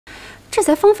这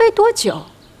才封妃多久，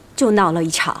就闹了一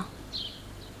场。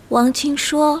王亲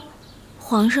说，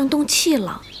皇上动气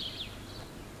了。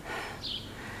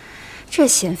这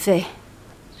贤妃，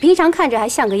平常看着还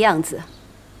像个样子，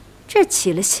这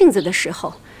起了性子的时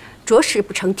候，着实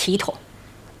不成体统。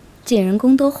晋仁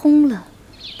公都轰了，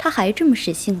他还这么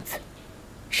使性子，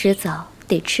迟早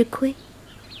得吃亏。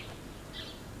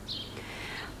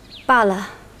罢了，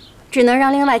只能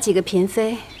让另外几个嫔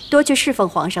妃多去侍奉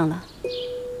皇上了。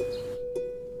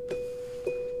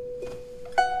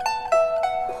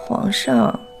皇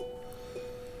上，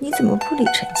你怎么不理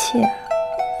臣妾啊？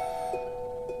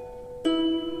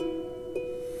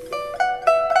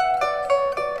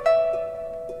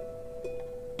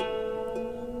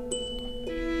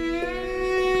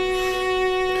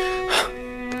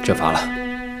朕乏了。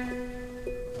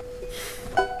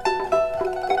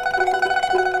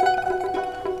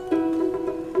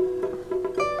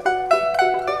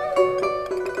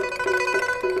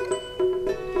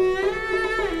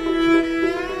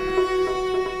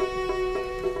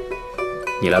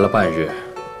你来了半日，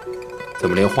怎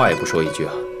么连话也不说一句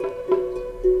啊？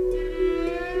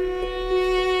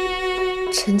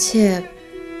臣妾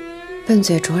笨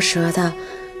嘴拙舌的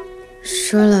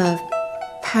说了，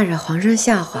怕惹皇上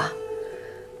笑话。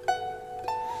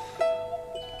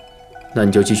那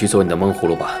你就继续做你的闷葫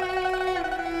芦吧。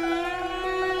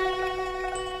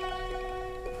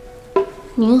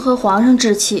您和皇上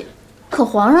置气，可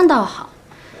皇上倒好，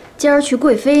今儿去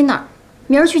贵妃那儿，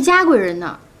明儿去嘉贵人那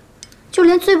儿。就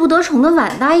连最不得宠的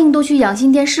婉答应都去养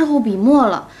心殿侍候笔墨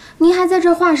了，您还在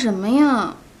这画什么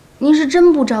呀？您是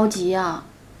真不着急啊？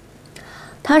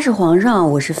他是皇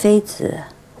上，我是妃子，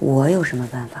我有什么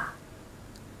办法？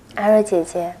阿若姐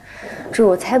姐，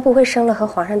主才不会生了和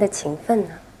皇上的情分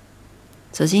呢。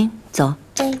走进，走。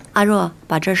阿若，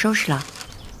把这儿收拾了。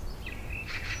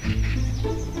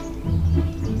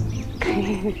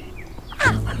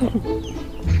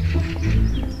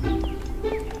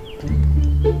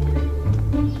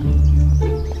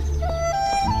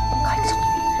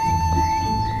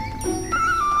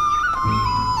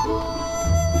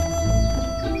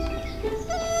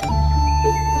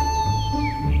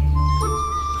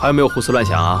还有没有胡思乱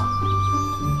想啊？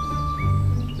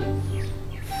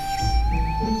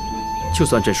就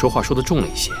算朕说话说得重了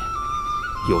一些，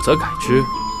有则改之，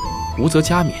无则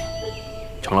加勉，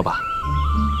成了吧？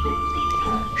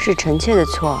是臣妾的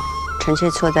错，臣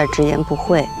妾错在直言不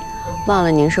讳，忘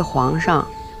了您是皇上，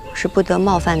是不得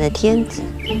冒犯的天子。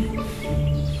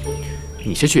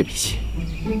你这倔脾气，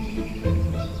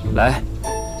来，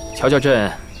瞧瞧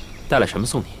朕带了什么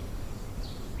送你。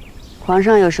皇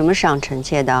上有什么赏臣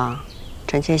妾的？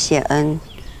臣妾谢恩。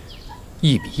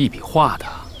一笔一笔画的，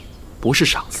不是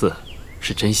赏赐，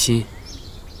是真心。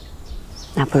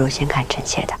那不如先看臣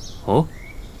妾的。哦。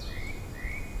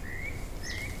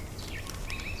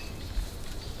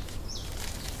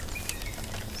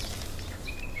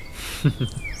哼哼。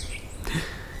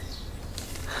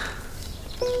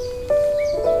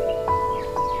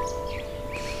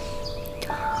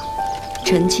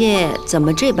臣妾怎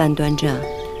么这般端正？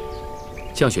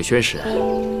降雪宣时，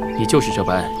你就是这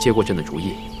般接过朕的主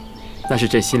意，那是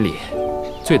朕心里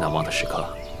最难忘的时刻。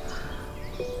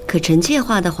可臣妾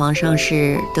画的皇上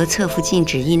是得侧福晋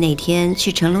旨意那天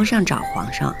去城楼上找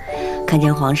皇上，看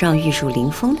见皇上玉树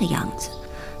临风的样子。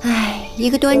哎，一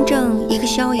个端正，一个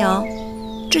逍遥，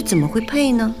这怎么会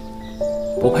配呢？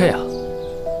不配啊！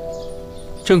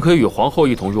朕可以与皇后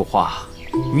一同入画，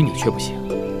与你却不行。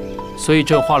所以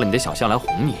朕画了你的小象来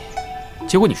哄你，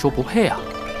结果你说不配啊！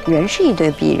人是一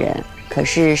对璧人，可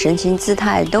是神情姿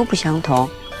态都不相同，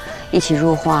一起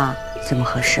入画怎么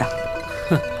合适啊？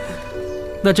哼，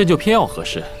那朕就偏要合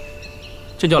适。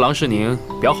朕叫郎世宁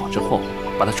裱好之后，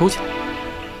把它收起来。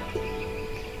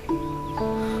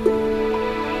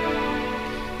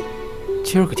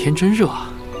今儿个天真热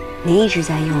啊！您一直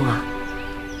在用啊？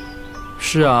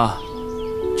是啊，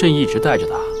朕一直带着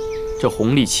的。这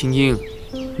红丽青樱，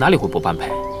哪里会不般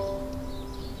配？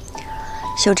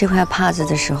绣这块帕子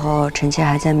的时候，臣妾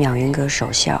还在淼云阁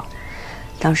守孝，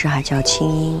当时还叫青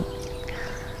樱。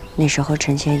那时候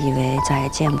臣妾以为再也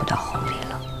见不到红丽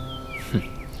了。哼，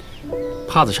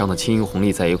帕子上的青樱红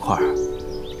丽在一块儿，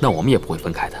那我们也不会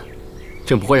分开的。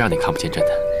朕不会让你看不见朕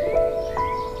的。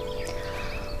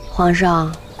皇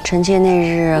上，臣妾那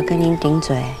日跟您顶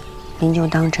嘴，您就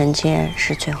当臣妾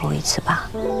是最后一次吧。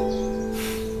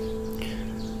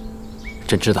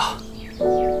朕知道。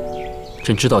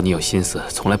朕知道你有心思，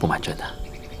从来不瞒朕的。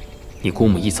你姑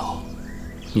母一走，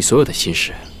你所有的心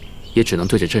事，也只能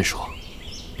对着朕说。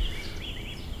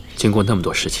经过那么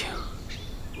多事情，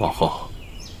往后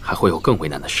还会有更为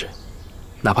难的事，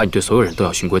哪怕你对所有人都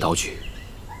要循规蹈矩，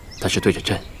但是对着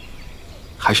朕，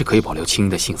还是可以保留轻盈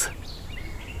的性子。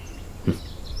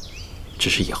只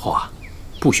是以后啊，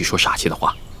不许说傻气的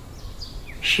话。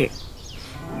是。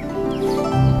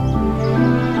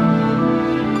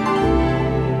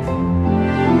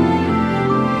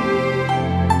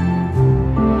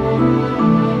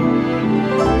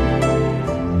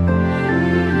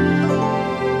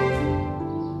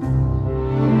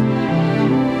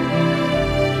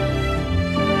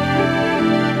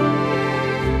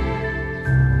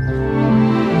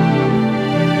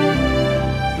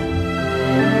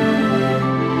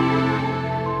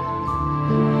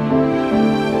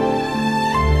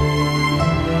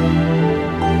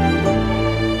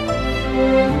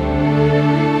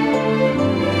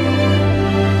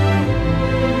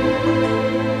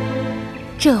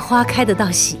这花开得倒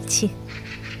喜庆，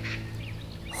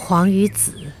黄与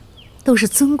紫都是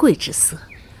尊贵之色，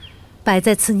摆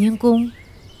在慈宁宫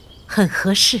很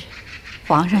合适。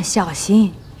皇上小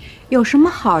心，有什么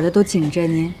好的都紧着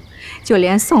您，就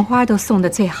连送花都送的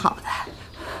最好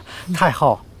的。太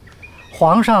后，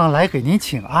皇上来给您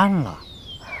请安了。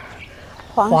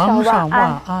皇上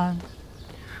万安。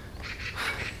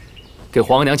给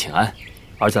皇额娘请安，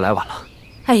儿子来晚了。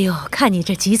哎呦，看你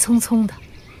这急匆匆的，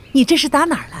你这是打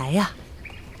哪儿来呀？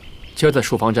今儿在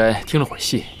书房斋听了会儿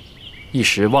戏，一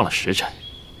时忘了时辰，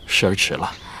事儿迟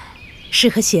了。是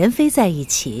和贤妃在一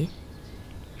起？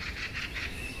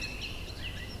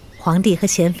皇帝和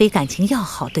贤妃感情要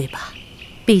好，对吧？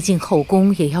毕竟后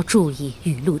宫也要注意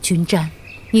雨露均沾。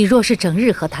你若是整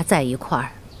日和他在一块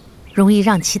儿，容易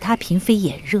让其他嫔妃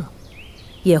眼热，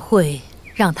也会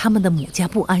让他们的母家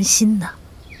不安心呢。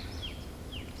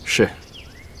是，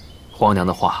皇娘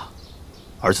的话，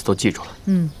儿子都记住了。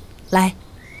来，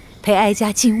陪哀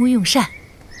家进屋用膳。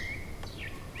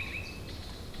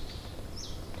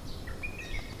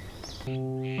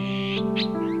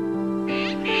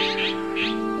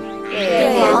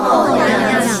给皇后娘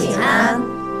娘请安。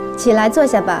起来坐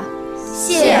下吧。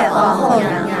谢皇后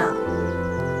娘娘。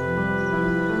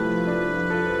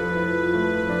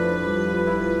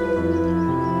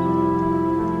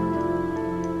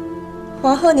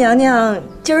皇后娘娘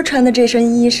今儿穿的这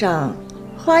身衣裳，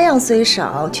花样虽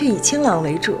少，却以清朗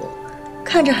为主，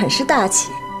看着很是大气。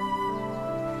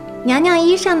娘娘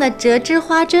衣上的折枝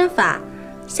花针法，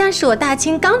像是我大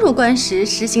清刚入关时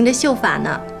实行的绣法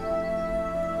呢。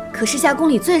可是夏宫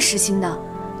里最时兴的，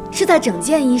是在整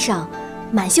件衣上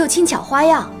满绣轻巧花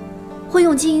样，会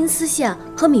用金银丝线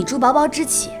和米珠薄薄织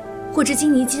起，或织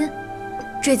金泥金，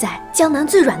缀在江南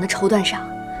最软的绸缎上，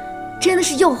真的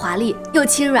是又华丽又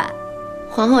轻软。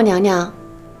皇后娘娘，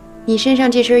你身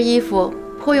上这身衣服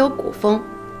颇有古风，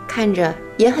看着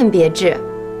也很别致。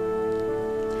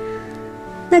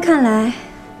那看来，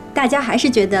大家还是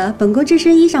觉得本宫这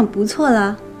身衣裳不错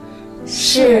了。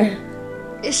是。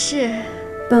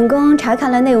本宫查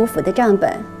看了内务府的账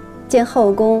本，见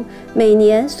后宫每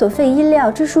年所费衣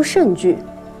料之数甚巨。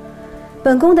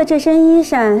本宫的这身衣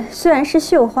衫虽然是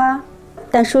绣花，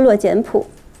但疏落简朴，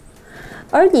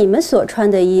而你们所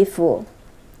穿的衣服，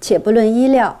且不论衣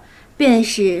料，便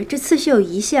是这刺绣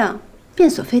一项，便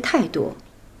所费太多。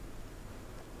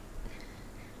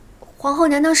皇后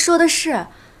娘娘说的是，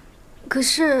可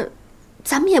是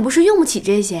咱们也不是用不起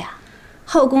这些呀。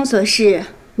后宫所事，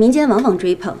民间往往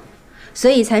追捧，所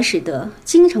以才使得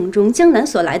京城中江南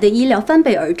所来的衣料翻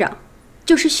倍而涨，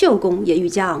就是绣工也愈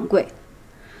加昂贵。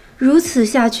如此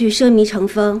下去，奢靡成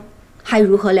风，还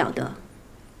如何了得？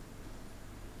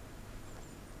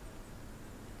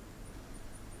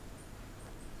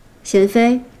贤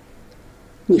妃，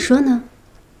你说呢？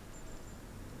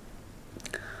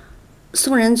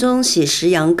宋仁宗喜食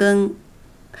羊羹，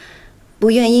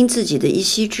不愿因自己的一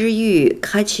夕之欲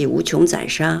开启无穷宰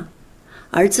杀，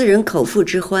而自人口腹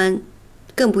之欢，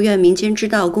更不愿民间知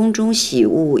道宫中喜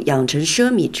物养成奢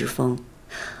靡之风。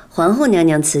皇后娘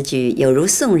娘此举有如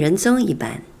宋仁宗一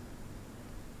般。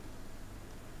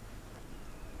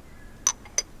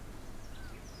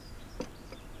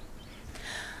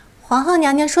皇后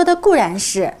娘娘说的固然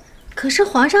是，可是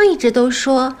皇上一直都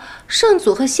说圣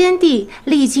祖和先帝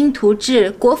励精图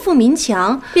治，国富民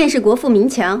强。便是国富民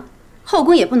强，后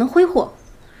宫也不能挥霍，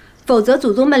否则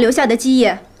祖宗们留下的基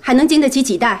业还能经得起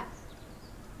几代？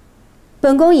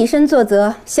本宫以身作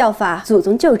则，效法祖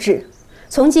宗旧制，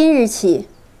从今日起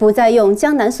不再用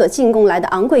江南所进贡来的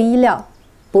昂贵衣料，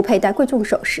不佩戴贵重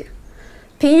首饰，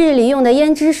平日里用的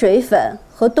胭脂水粉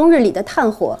和冬日里的炭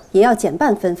火也要减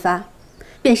半分发。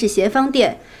便是协芳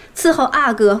殿伺候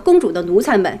阿哥公主的奴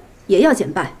才们也要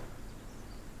减半。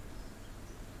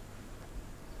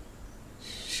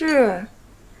是。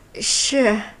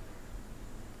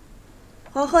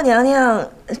皇后娘娘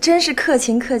真是克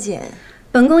勤克俭。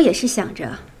本宫也是想着，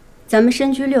咱们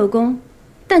身居六宫，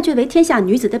但却为天下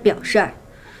女子的表率，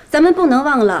咱们不能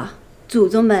忘了祖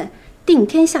宗们定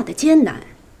天下的艰难。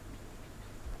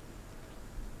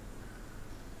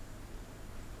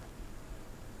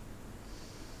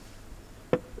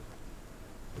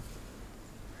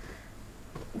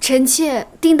臣妾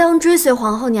定当追随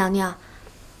皇后娘娘。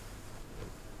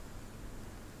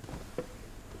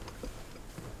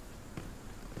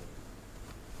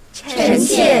臣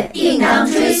妾定当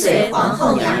追随皇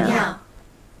后娘娘。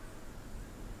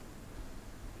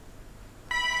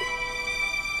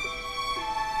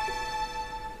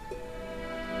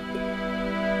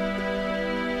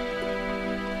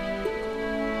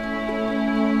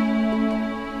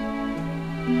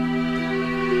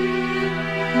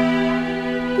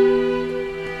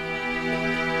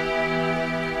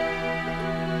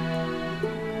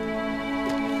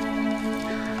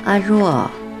阿若，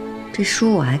这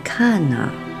书我还看呢。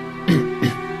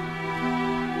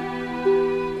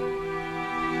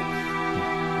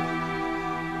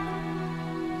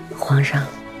皇上，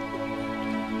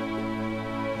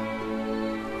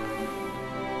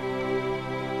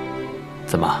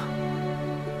怎么？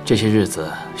这些日子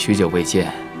许久未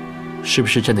见，是不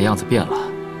是朕的样子变了，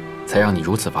才让你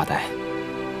如此发呆？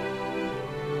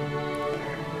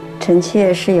臣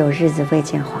妾是有日子未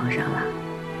见皇上了。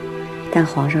但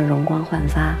皇上容光焕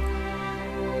发，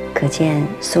可见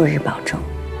素日保重。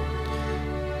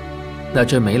那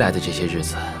朕没来的这些日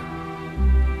子，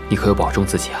你可有保重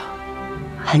自己啊？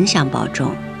很想保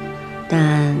重，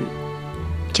但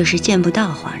就是见不到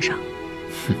皇上。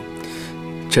哼，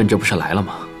朕这不是来了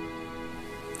吗？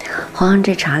皇上，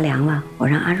这茶凉了，我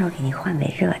让阿若给您换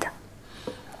杯热的。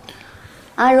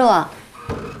阿若。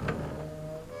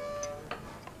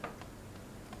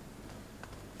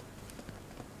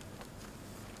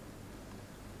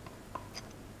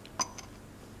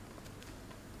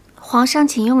皇上，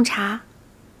请用茶。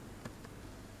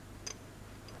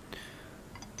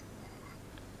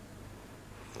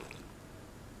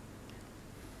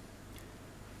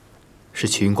是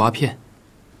奇云瓜片。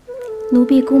奴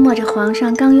婢估摸着皇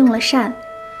上刚用了膳，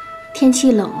天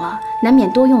气冷了，难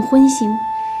免多用荤腥。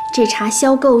这茶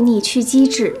消垢腻、去积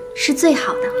滞，是最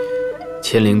好的。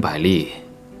千灵百丽，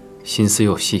心思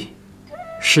又细，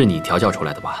是你调教出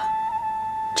来的吧？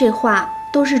这话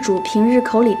都是主平日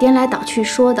口里颠来倒去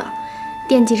说的。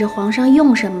惦记着皇上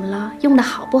用什么了，用的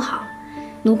好不好，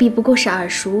奴婢不过是耳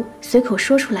熟，随口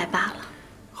说出来罢了。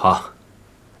好，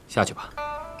下去吧。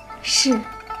是。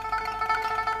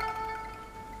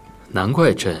难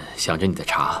怪朕想着你的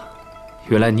茶，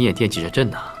原来你也惦记着朕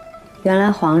呢。原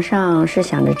来皇上是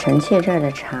想着臣妾这儿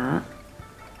的茶，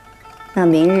那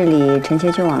明日里臣妾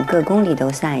就往各宫里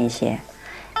都散一些，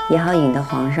也好引得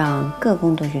皇上各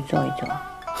宫都去坐一坐。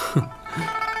哼，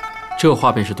这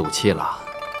话便是赌气了。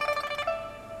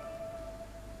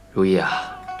如懿啊，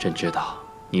朕知道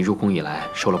你入宫以来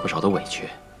受了不少的委屈，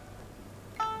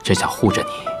朕想护着你。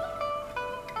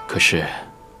可是，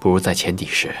不如在前底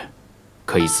时，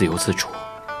可以自由自主。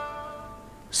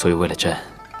所以为了朕，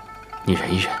你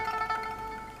忍一忍。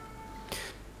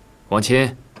王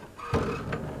亲，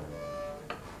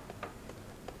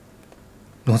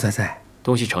奴才在。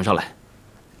东西呈上来。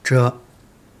这。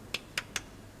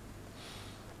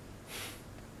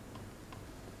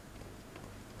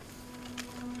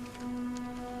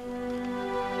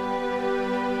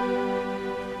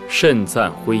甚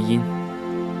赞徽音，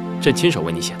朕亲手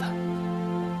为你写的，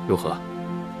如何？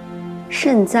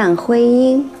甚赞徽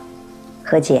音，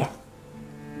何解？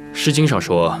《诗经》上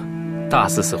说：“大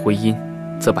思思徽音，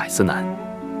则百思难。”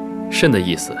慎的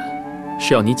意思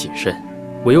是要你谨慎，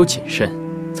唯有谨慎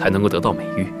才能够得到美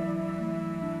誉。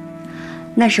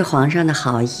那是皇上的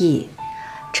好意，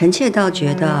臣妾倒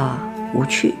觉得无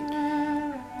趣。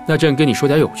那朕跟你说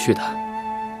点有趣的，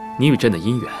你与朕的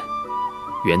姻缘，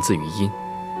源自于音。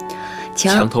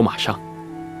墙头马上，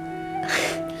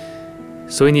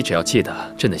所以你只要记得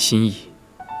朕的心意，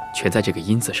全在这个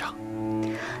音字上。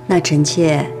那臣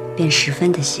妾便十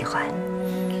分的喜欢。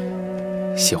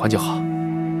喜欢就好。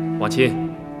王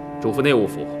亲，嘱咐内务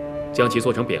府将其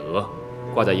做成匾额，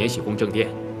挂在延禧宫正殿。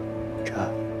这。